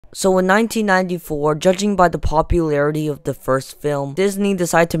So in 1994, judging by the popularity of the first film, Disney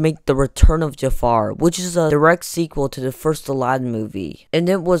decided to make The Return of Jafar, which is a direct sequel to the first Aladdin movie. And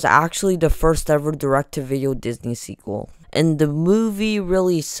it was actually the first ever direct-to-video Disney sequel. And the movie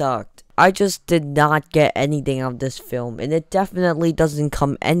really sucked. I just did not get anything out of this film, and it definitely doesn't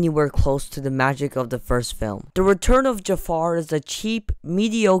come anywhere close to the magic of the first film. The Return of Jafar is a cheap,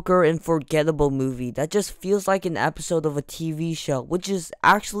 mediocre, and forgettable movie that just feels like an episode of a TV show, which is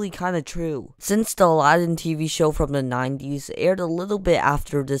actually kinda true, since the Aladdin TV show from the 90s aired a little bit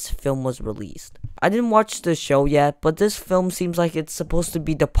after this film was released. I didn't watch the show yet, but this film seems like it's supposed to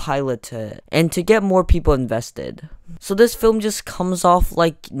be the pilot to it, and to get more people invested. So this film just comes off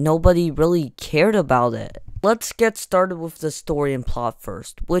like nobody really cared about it. Let's get started with the story and plot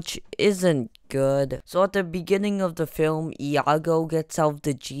first, which isn't good. So at the beginning of the film, Iago gets out of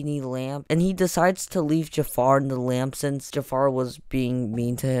the genie lamp, and he decides to leave Jafar in the lamp since Jafar was being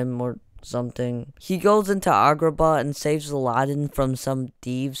mean to him or something. He goes into Agrabah and saves Aladdin from some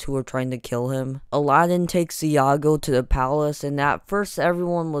thieves who are trying to kill him. Aladdin takes Iago to the palace, and at first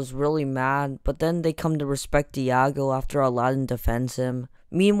everyone was really mad, but then they come to respect Iago after Aladdin defends him.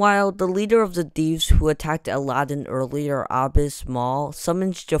 Meanwhile, the leader of the thieves who attacked Aladdin earlier, Abbas Mal,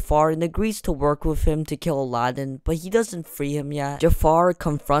 summons Jafar and agrees to work with him to kill Aladdin, but he doesn't free him yet. Jafar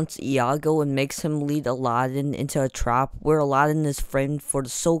confronts Iago and makes him lead Aladdin into a trap where Aladdin is framed for the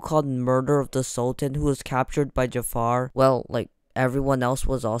so-called murder of the Sultan who was captured by Jafar. Well, like, everyone else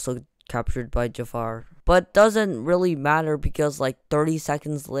was also captured by Jafar. But doesn't really matter because like 30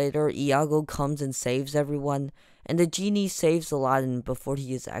 seconds later, Iago comes and saves everyone, and the genie saves Aladdin before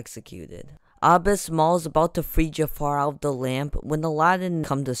he is executed. Abbas Mal is about to free Jafar out of the lamp when Aladdin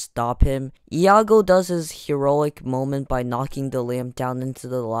comes to stop him. Iago does his heroic moment by knocking the lamp down into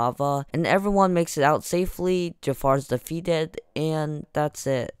the lava, and everyone makes it out safely. Jafar's defeated, and that's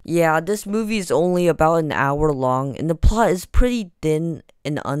it. Yeah, this movie is only about an hour long, and the plot is pretty thin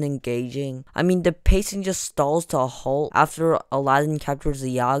and unengaging. I mean, the pacing just stalls to a halt after Aladdin captures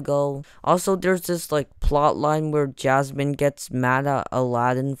Iago. Also, there's this like plot line where Jasmine gets mad at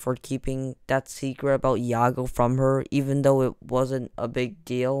Aladdin for keeping that secret about Iago from her, even though it wasn't a big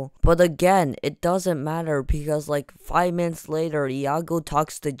deal. But again, it doesn't matter because like 5 minutes later, Iago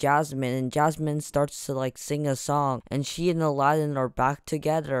talks to Jasmine, and Jasmine starts to like sing a song, and she and Aladdin are back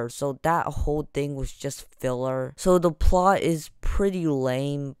together. So that whole thing was just filler. So the plot is pretty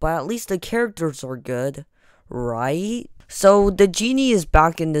lame, but at least the characters are good, right? So the genie is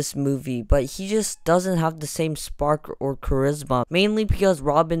back in this movie, but he just doesn't have the same spark or charisma, mainly because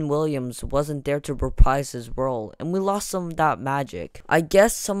Robin Williams wasn't there to reprise his role, and we lost some of that magic. I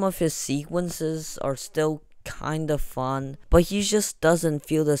guess some of his sequences are still kind of fun, but he just doesn't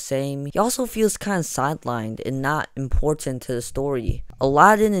feel the same. He also feels kind of sidelined and not important to the story.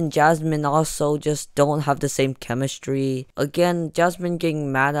 Aladdin and Jasmine also just don't have the same chemistry. Again, Jasmine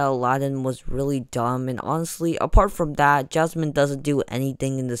getting mad at Aladdin was really dumb, and honestly, apart from that, Jasmine doesn't do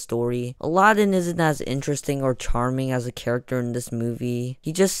anything in the story. Aladdin isn't as interesting or charming as a character in this movie.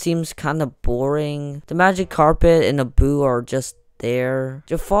 He just seems kind of boring. The magic carpet and Abu are just there.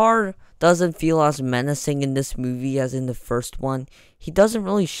 Jafar doesn't feel as menacing in this movie as in the first one. He doesn't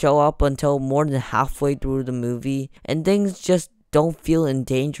really show up until more than halfway through the movie, and things just don't feel in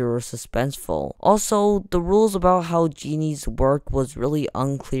danger or suspenseful. Also, the rules about how genies work was really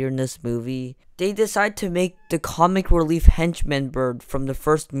unclear in this movie. They decide to make the comic relief henchman bird from the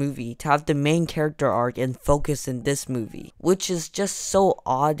first movie to have the main character arc and focus in this movie, which is just so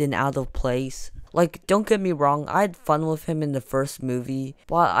odd and out of place. Like, don't get me wrong, I had fun with him in the first movie,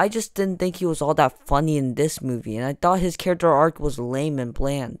 but I just didn't think he was all that funny in this movie, and I thought his character arc was lame and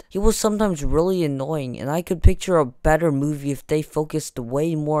bland. He was sometimes really annoying, and I could picture a better movie if they focused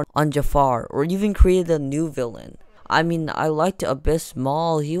way more on Jafar, or even created a new villain. I mean, I liked Abbas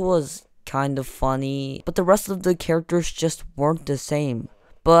Mal, he was kind of funny, but the rest of the characters just weren't the same.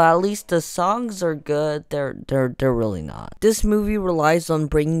 But at least the songs are good. They're really not. This movie relies on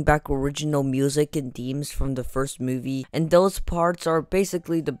bringing back original music and themes from the first movie, and those parts are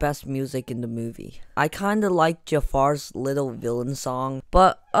basically the best music in the movie. I kinda like Jafar's little villain song,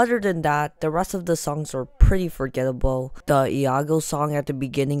 but other than that, the rest of the songs are pretty forgettable. The Iago song at the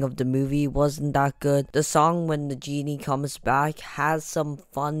beginning of the movie wasn't that good. The song when the genie comes back has some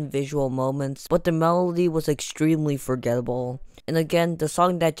fun visual moments, but the melody was extremely forgettable. And again, the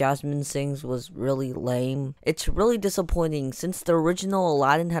song that Jasmine sings was really lame. It's really disappointing since the original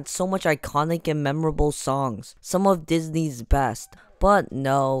Aladdin had so much iconic and memorable songs, some of Disney's best. But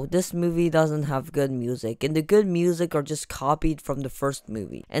no, this movie doesn't have good music, and the good music are just copied from the first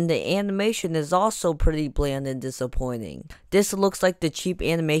movie. And the animation is also pretty bland and disappointing. This looks like the cheap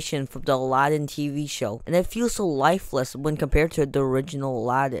animation from the Aladdin TV show, and it feels so lifeless when compared to the original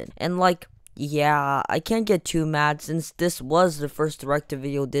Aladdin. And like, yeah, I can't get too mad since this was the first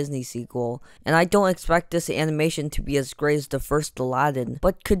direct-to-video Disney sequel, and I don't expect this animation to be as great as the first Aladdin,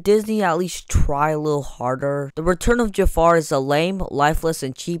 but could Disney at least try a little harder? The Return of Jafar is a lame, lifeless,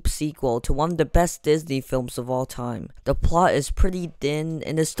 and cheap sequel to one of the best Disney films of all time. The plot is pretty thin,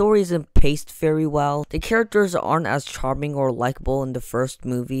 and the story isn't paced very well. The characters aren't as charming or likable in the first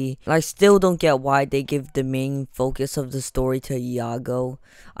movie, and I still don't get why they give the main focus of the story to Iago.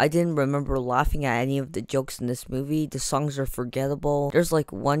 I didn't remember laughing at any of the jokes in this movie. The songs are forgettable. There's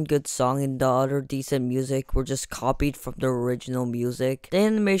like one good song and the other decent music were just copied from the original music. The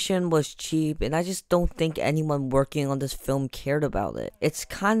animation was cheap and I just don't think anyone working on this film cared about it. It's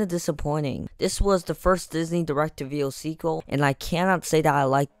kinda disappointing. This was the first Disney direct-to-video sequel and I cannot say that I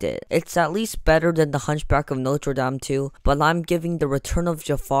liked it. It's at least better than The Hunchback of Notre Dame 2, but I'm giving The Return of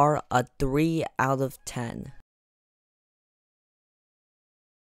Jafar a 3 out of 10.